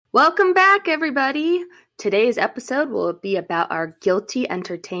Welcome back, everybody. Today's episode will be about our guilty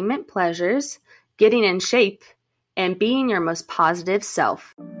entertainment pleasures, getting in shape, and being your most positive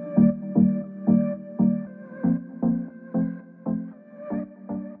self.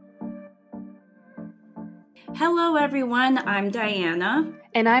 Hello, everyone. I'm Diana.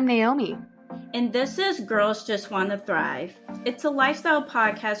 And I'm Naomi. And this is Girls Just Want to Thrive. It's a lifestyle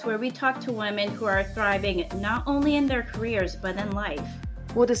podcast where we talk to women who are thriving not only in their careers, but in life.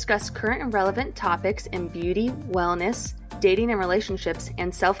 We'll discuss current and relevant topics in beauty, wellness, dating and relationships,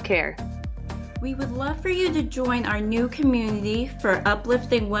 and self-care. We would love for you to join our new community for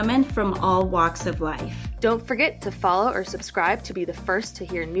uplifting women from all walks of life. Don't forget to follow or subscribe to be the first to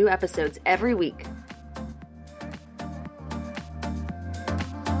hear new episodes every week.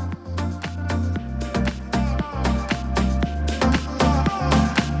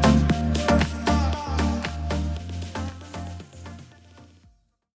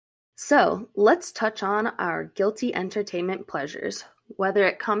 So, let's touch on our guilty entertainment pleasures, whether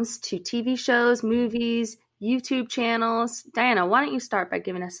it comes to TV shows, movies, YouTube channels. Diana, why don't you start by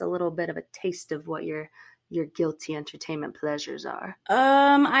giving us a little bit of a taste of what your guilty entertainment pleasures are?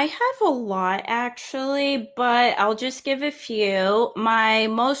 I have a lot actually, but I'll just give a few. My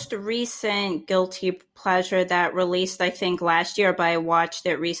most recent guilty pleasure that released, I think last year, but I watched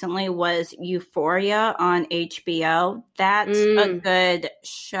it recently, was Euphoria on HBO. That's a good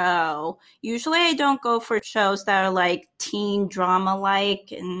show. Usually I don't go for shows that are like teen drama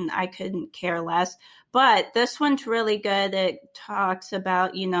like, and I couldn't care less. But this one's really good. It talks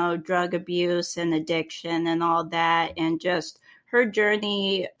about, drug abuse and addiction and all that, and just her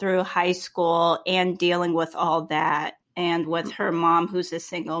journey through high school and dealing with all that, and with her mom, who's a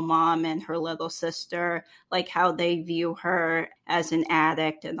single mom, and her little sister, like how they view her as an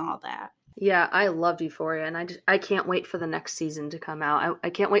addict and all that. Yeah, I loved Euphoria, and I can't wait for the next season to come out.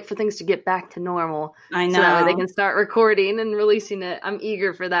 I can't wait for things to get back to normal. I know. So that way they can start recording and releasing it. I'm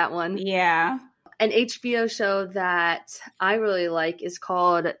eager for that one. Yeah. An HBO show that I really like is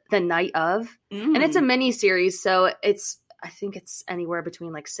called The Night Of. And it's a mini series, so I think it's anywhere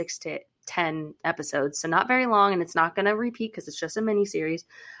between like 6 to 10 episodes. So not very long, and it's not going to repeat because it's just a mini series.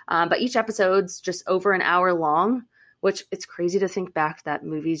 But each episode's just over an hour long, which it's crazy to think back that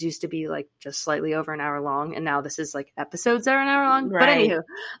movies used to be like just slightly over an hour long. And now this is like episodes that are an hour long. Right. But anywho,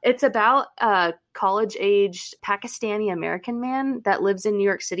 it's about a college-aged Pakistani American man that lives in New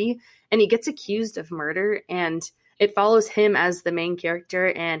York City, and he gets accused of murder, and it follows him as the main character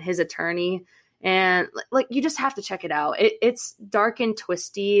and his attorney. And like, you just have to check it out. It's dark and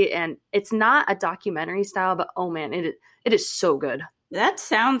twisty, and it's not a documentary style, but oh man, it is so good. That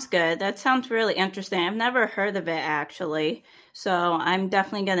sounds good. That sounds really interesting. I've never heard of it, actually. So I'm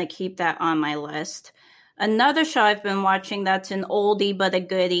definitely going to keep that on my list. Another show I've been watching that's an oldie but a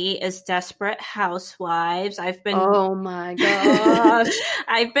goodie is Desperate Housewives. Oh my gosh.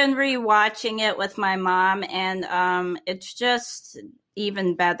 I've been rewatching it with my mom, and it's just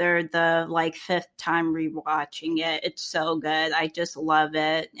even better the fifth time rewatching it. It's so good. I just love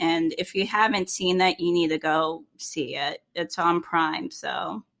it. And if you haven't seen it, you need to go see it. It's on Prime,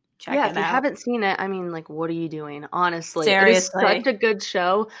 so check it out. Yeah, if you haven't seen it, I mean, what are you doing? Honestly. Seriously. It is such a good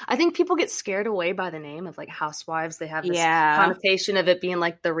show. I think people get scared away by the name of Housewives. They have this connotation of it being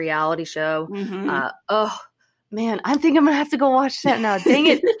like the reality show. Oh, man, I think I'm going to have to go watch that now. Dang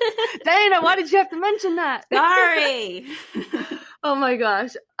it. Diana, why did you have to mention that? Sorry. Oh my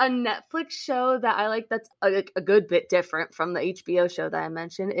gosh. A Netflix show that I like that's a good bit different from the HBO show that I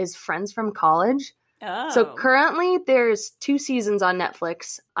mentioned is Friends from College. Oh. So currently there's 2 seasons on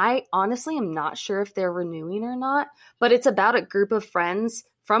Netflix. I honestly am not sure if they're renewing or not, but it's about a group of friends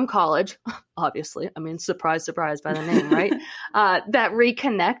from college, obviously. I mean, surprise, surprise by the name, right? That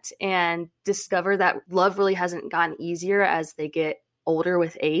reconnect and discover that love really hasn't gotten easier as they get older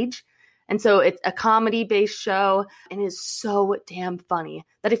with age. And so it's a comedy-based show, and is so damn funny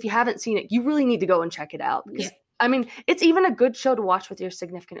that if you haven't seen it, you really need to go and check it out. Because, I mean, it's even a good show to watch with your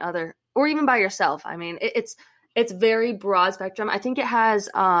significant other or even by yourself. I mean, it's very broad spectrum. I think it has,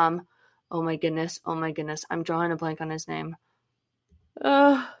 oh my goodness, I'm drawing a blank on his name.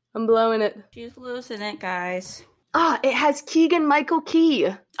 I'm blowing it. She's losing it, guys. It has Keegan-Michael Key.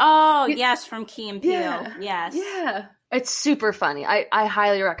 Oh, yes, from Key and Peele. Yeah. Yes. Yeah. It's super funny. I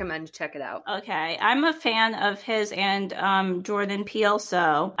highly recommend you check it out. Okay. I'm a fan of his and Jordan Peele,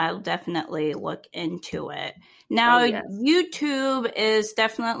 so I'll definitely look into it. Now, YouTube is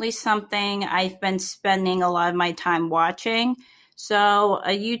definitely something I've been spending a lot of my time watching. So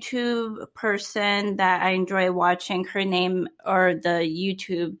a YouTube person that I enjoy watching, her name or the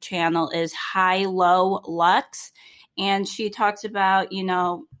YouTube channel is High Low Lux. And she talks about,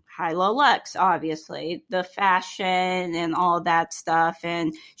 Kyla Lux, obviously, the fashion and all that stuff.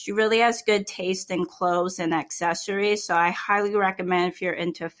 And she really has good taste in clothes and accessories. So I highly recommend if you're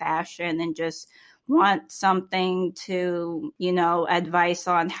into fashion and just want something to, advice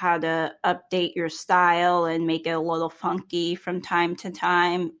on how to update your style and make it a little funky from time to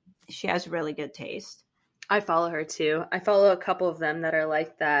time. She has really good taste. I follow her too. I follow a couple of them that are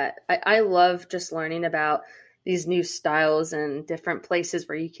like that. I love just learning about these new styles and different places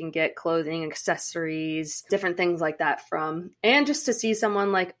where you can get clothing, accessories, different things like that from. And just to see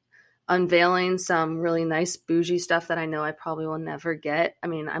someone like unveiling some really nice bougie stuff that I know I probably will never get. I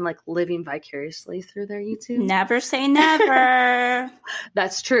mean, I'm like living vicariously through their YouTube. Never say never.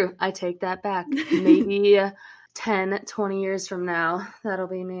 That's true. I take that back. Maybe 10, 20 years from now, that'll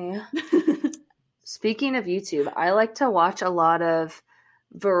be me. Speaking of YouTube, I like to watch a lot of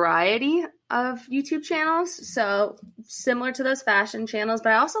variety of YouTube channels. So similar to those fashion channels,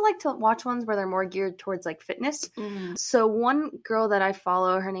 but I also like to watch ones where they're more geared towards like fitness. So one girl that I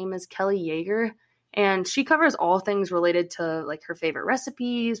follow, her name is Kelly Yeager, and she covers all things related to like her favorite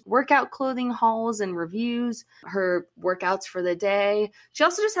recipes, workout clothing hauls and reviews, her workouts for the day. She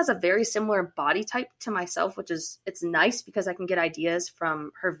also just has a very similar body type to myself, it's nice because I can get ideas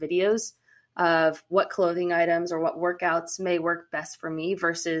from her videos of what clothing items or what workouts may work best for me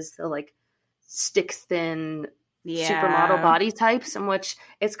versus the like stick thin supermodel body types, in which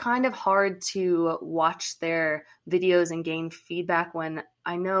it's kind of hard to watch their videos and gain feedback when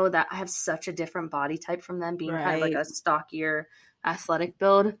I know that I have such a different body type from them, being kind of like a stockier athletic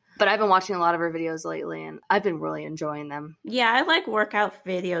build. But I've been watching a lot of her videos lately and I've been really enjoying them. Yeah, I like workout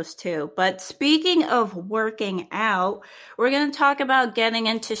videos too. But speaking of working out, we're going to talk about getting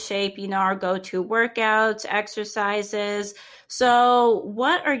into shape, our go-to workouts, exercises. So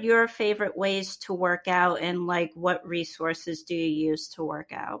what are your favorite ways to work out, and like what resources do you use to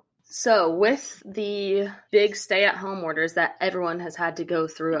work out? So with the big stay-at-home orders that everyone has had to go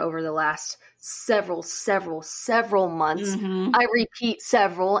through over the last several months, I repeat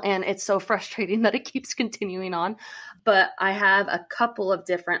several, and it's so frustrating that it keeps continuing on. But I have a couple of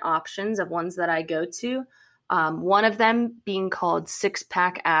different options of ones that I go to. One of them being called Six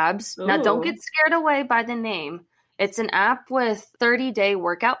Pack Abs. Ooh. Now, don't get scared away by the name. It's an app with 30-day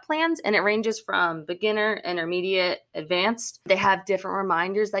workout plans, and it ranges from beginner, intermediate, advanced. They have different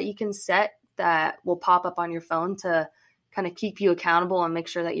reminders that you can set that will pop up on your phone to kind of keep you accountable and make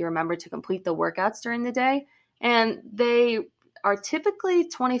sure that you remember to complete the workouts during the day. And they are typically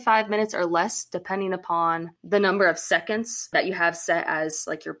 25 minutes or less, depending upon the number of seconds that you have set as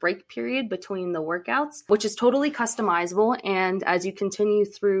like your break period between the workouts, which is totally customizable. And as you continue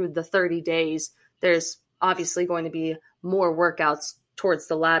through the 30 days, there's obviously going to be more workouts towards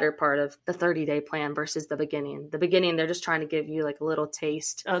the latter part of the 30-day plan versus the beginning. The beginning, they're just trying to give you like a little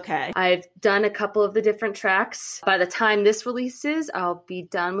taste. Okay. I've done a couple of the different tracks. By the time this releases, I'll be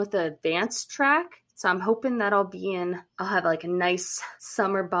done with the advanced track. So I'm hoping that I'll have like a nice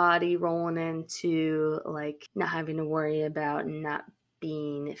summer body rolling into like not having to worry about not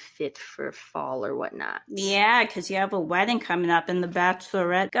being fit for fall or whatnot. Yeah, because you have a wedding coming up and the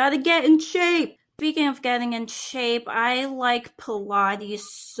bachelorette. Gotta get in shape. Speaking of getting in shape, I like Pilates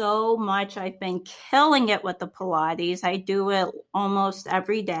so much. I've been killing it with the Pilates. I do it almost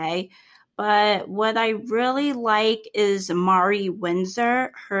every day. But what I really like is Mari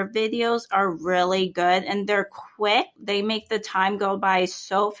Windsor. Her videos are really good and they're quick. They make the time go by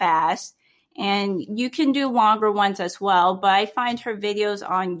so fast. And you can do longer ones as well. But I find her videos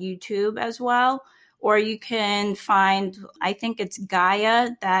on YouTube as well. Or you can find, I think it's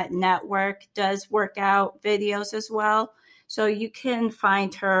Gaia, that network does workout videos as well. So you can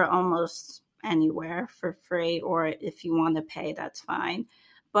find her almost anywhere for free, or if you want to pay, that's fine.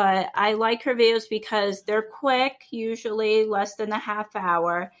 But I like her videos because they're quick, usually less than a half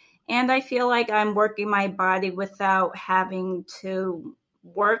hour. And I feel like I'm working my body without having to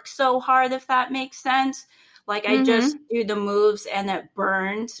work so hard, if that makes sense. Like I just do the moves and it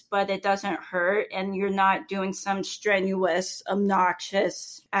burns, but it doesn't hurt. And you're not doing some strenuous,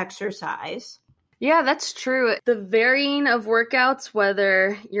 obnoxious exercise. Yeah, that's true. The varying of workouts,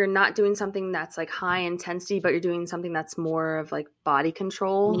 whether you're not doing something that's like high intensity, but you're doing something that's more of like body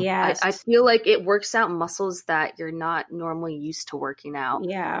control. Yes. I feel like it works out muscles that you're not normally used to working out.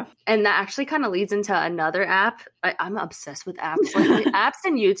 Yeah. And that actually kind of leads into another app. I'm obsessed with apps. Like, apps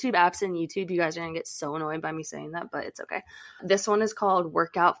and YouTube. You guys are going to get so annoyed by me saying that, but it's okay. This one is called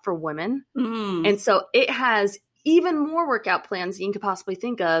Workout for Women. And so it has even more workout plans than you could possibly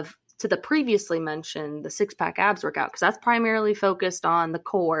think of, to the previously mentioned, the Six Pack Abs workout, because that's primarily focused on the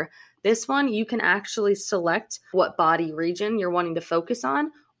core. This one, you can actually select what body region you're wanting to focus on,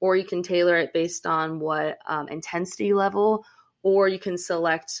 or you can tailor it based on what intensity level, or you can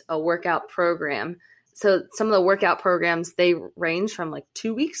select a workout program. So some of the workout programs, they range from like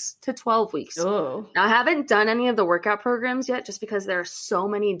 2 weeks to 12 weeks. Oh. Now, I haven't done any of the workout programs yet, just because there are so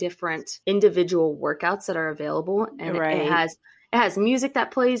many different individual workouts that are available, and it has music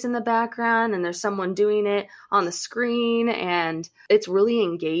that plays in the background, and there's someone doing it on the screen, and it's really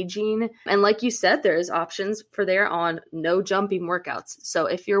engaging. And like you said, there's options for there on no jumping workouts. So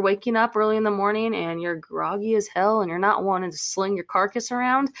if you're waking up early in the morning and you're groggy as hell and you're not wanting to sling your carcass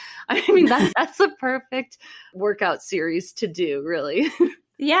around, I mean, that's the perfect workout series to do, really.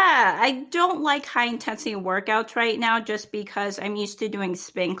 Yeah, I don't like high intensity workouts right now just because I'm used to doing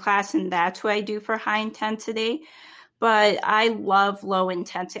spin class, and that's what I do for high intensity. But I love low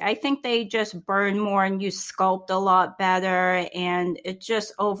intensity. I think they just burn more and you sculpt a lot better, and it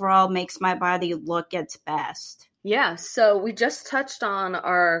just overall makes my body look its best. Yeah, so we just touched on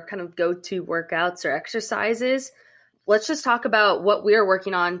our kind of go-to workouts or exercises. Let's just talk about what we're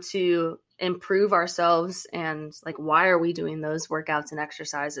working on to improve ourselves, and like, why are we doing those workouts and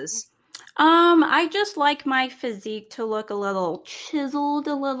exercises? I just like my physique to look a little chiseled,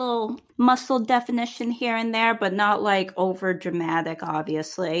 a little muscle definition here and there, but not like over dramatic,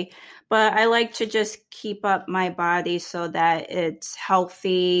 obviously. But I like to just keep up my body so that it's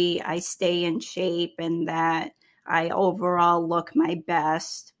healthy, I stay in shape, and that I overall look my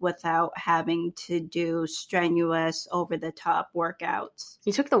best without having to do strenuous, over the top workouts.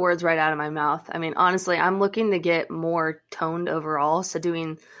 You took the words right out of my mouth. I mean, honestly, I'm looking to get more toned overall. So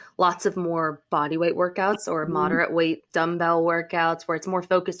doing lots of more body weight workouts or moderate weight dumbbell workouts where it's more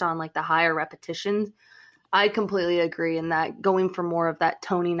focused on like the higher repetitions. I completely agree in that, going for more of that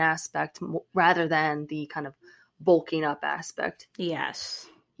toning aspect rather than the kind of bulking up aspect. Yes.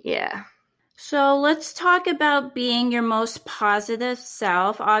 Yeah. So let's talk about being your most positive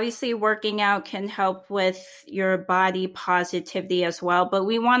self. Obviously, working out can help with your body positivity as well, but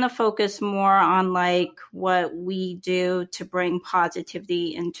we want to focus more on like what we do to bring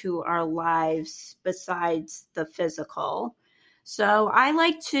positivity into our lives besides the physical. So I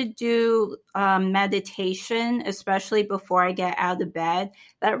like to do meditation, especially before I get out of bed.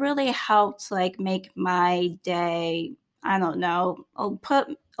 That really helps like make my day, I don't know, I'll put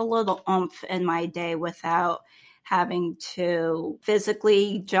a little oomph in my day without having to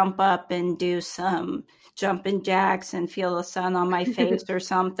physically jump up and do some jumping jacks and feel the sun on my face or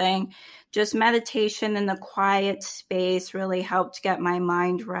something. Just meditation in a quiet space really helped get my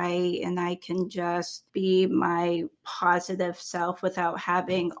mind right, and I can just be my positive self without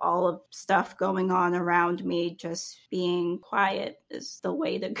having all of stuff going on around me. Just being quiet is the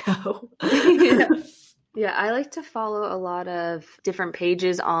way to go. Yeah. Yeah, I like to follow a lot of different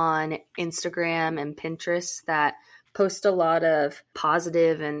pages on Instagram and Pinterest that post a lot of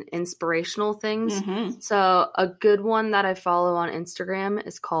positive and inspirational things. Mm-hmm. So a good one that I follow on Instagram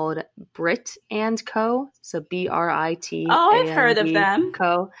is called Brit and Co. So BRIT. Oh, I've heard of them.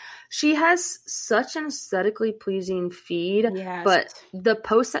 Co. She has such an aesthetically pleasing feed, but the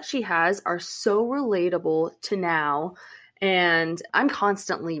posts that she has are so relatable to now. And I'm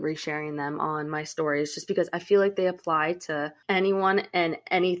constantly resharing them on my stories just because I feel like they apply to anyone and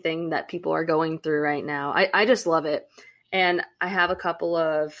anything that people are going through right now. I just love it. And I have a couple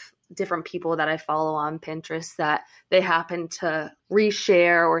of different people that I follow on Pinterest that they happen to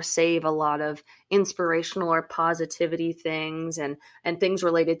reshare or save a lot of inspirational or positivity things and things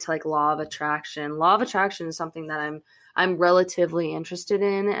related to like law of attraction. Law of attraction is something that I'm relatively interested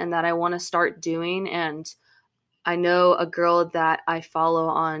in and that I want to start doing. And I know a girl that I follow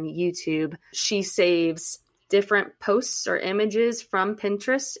on YouTube. She saves different posts or images from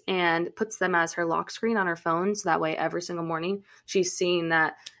Pinterest and puts them as her lock screen on her phone. So that way every single morning she's seeing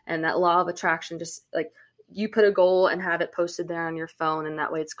that, and that law of attraction, just like you put a goal and have it posted there on your phone. And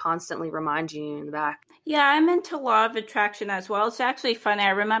that way it's constantly reminding you in the back. Yeah, I'm into law of attraction as well. It's actually funny. I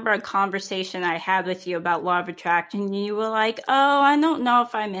remember a conversation I had with you about law of attraction. And you were like, oh, I don't know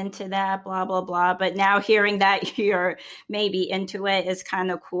if I'm into that, blah, blah, blah. But now hearing that you're maybe into it is kind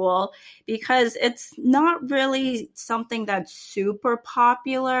of cool because it's not really something that's super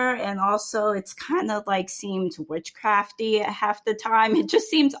popular. And also it's kind of like seems witchcrafty half the time. It just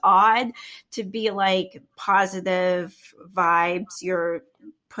seems odd to be like positive vibes you're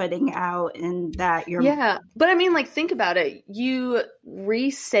putting out and that you're but I mean, like, think about it. You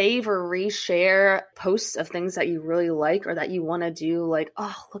resave or reshare posts of things that you really like or that you want to do, like,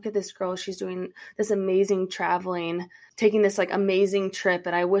 oh, look at this girl, she's doing this amazing traveling, taking this like amazing trip,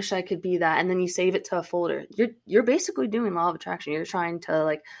 and I wish I could be that. And then you save it to a folder. You're basically doing law of attraction. You're trying to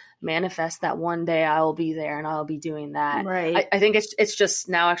like manifest that one day I will be there and I'll be doing that. Right. I think it's just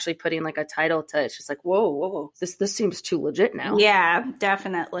now actually putting like a title to it. It's just like, whoa, this seems too legit now. Yeah,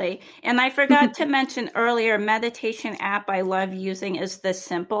 definitely. And I forgot to mention earlier, meditation app I love using is the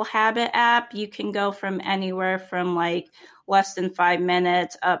Simple Habit app. You can go from anywhere from like less than 5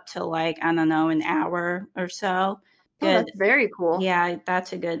 minutes up to like, I don't know, an hour or so. Good. Oh, that's very cool. Yeah,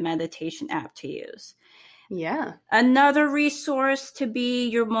 that's a good meditation app to use. Yeah. Another resource to be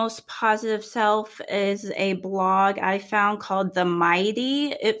your most positive self is a blog I found called The Mighty.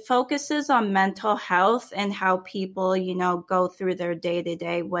 It focuses on mental health and how people, go through their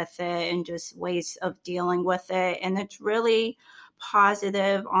day-to-day with it and just ways of dealing with it. And it's really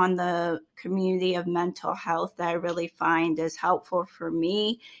positive on the community of mental health that I really find is helpful for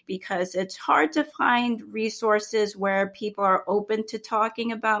me, because it's hard to find resources where people are open to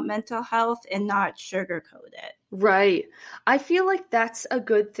talking about mental health and not sugarcoat it. Right. I feel like that's a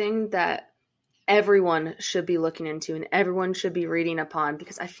good thing that everyone should be looking into and everyone should be reading upon,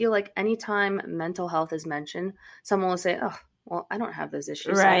 because I feel like anytime mental health is mentioned, someone will say, oh, well, I don't have those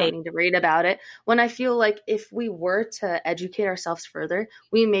issues, so I don't need to read about it. When I feel like if we were to educate ourselves further,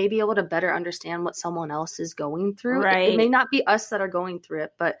 we may be able to better understand what someone else is going through. Right. It may not be us that are going through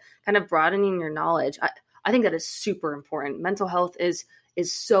it, but kind of broadening your knowledge. I think that is super important. Mental health is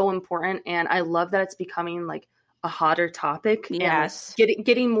so important, and I love that it's becoming like a hotter topic. Yes. And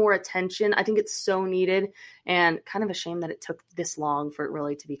getting more attention. I think it's so needed, and kind of a shame that it took this long for it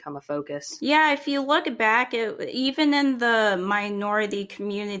really to become a focus. Yeah, if you look back, even in the minority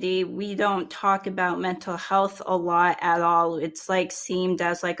community, we don't talk about mental health a lot at all. It's like seemed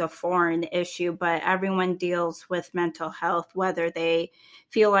as like a foreign issue, but everyone deals with mental health, whether they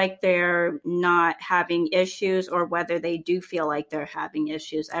feel like they're not having issues or whether they do feel like they're having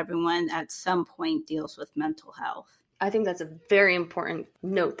issues. Everyone at some point deals with mental health. I think that's a very important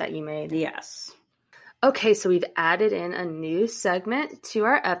note that you made. Yes. Okay, so we've added in a new segment to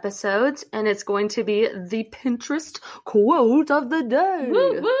our episodes, and it's going to be the Pinterest quote of the day.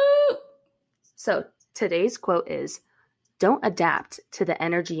 Woo, woo. So today's quote is, don't adapt to the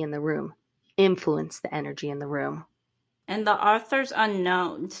energy in the room. Influence the energy in the room. And the author's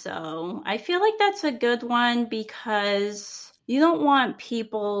unknown, so I feel like that's a good one, because you don't want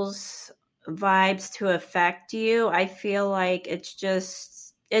people's vibes to affect you. I feel like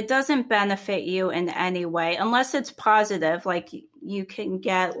it doesn't benefit you in any way, unless it's positive, like you can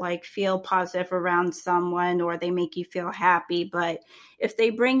get feel positive around someone or they make you feel happy. But if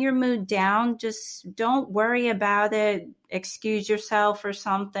they bring your mood down, just don't worry about it. Excuse yourself or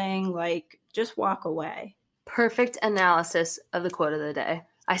something, just walk away. Perfect analysis of the quote of the day.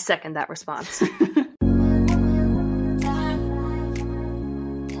 I second that response.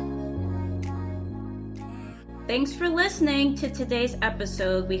 Thanks for listening to today's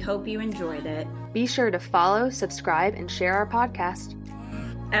episode. We hope you enjoyed it. Be sure to follow, subscribe, and share our podcast.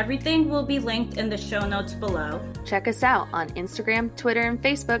 Everything will be linked in the show notes below. Check us out on Instagram, Twitter, and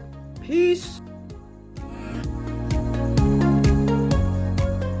Facebook. Peace.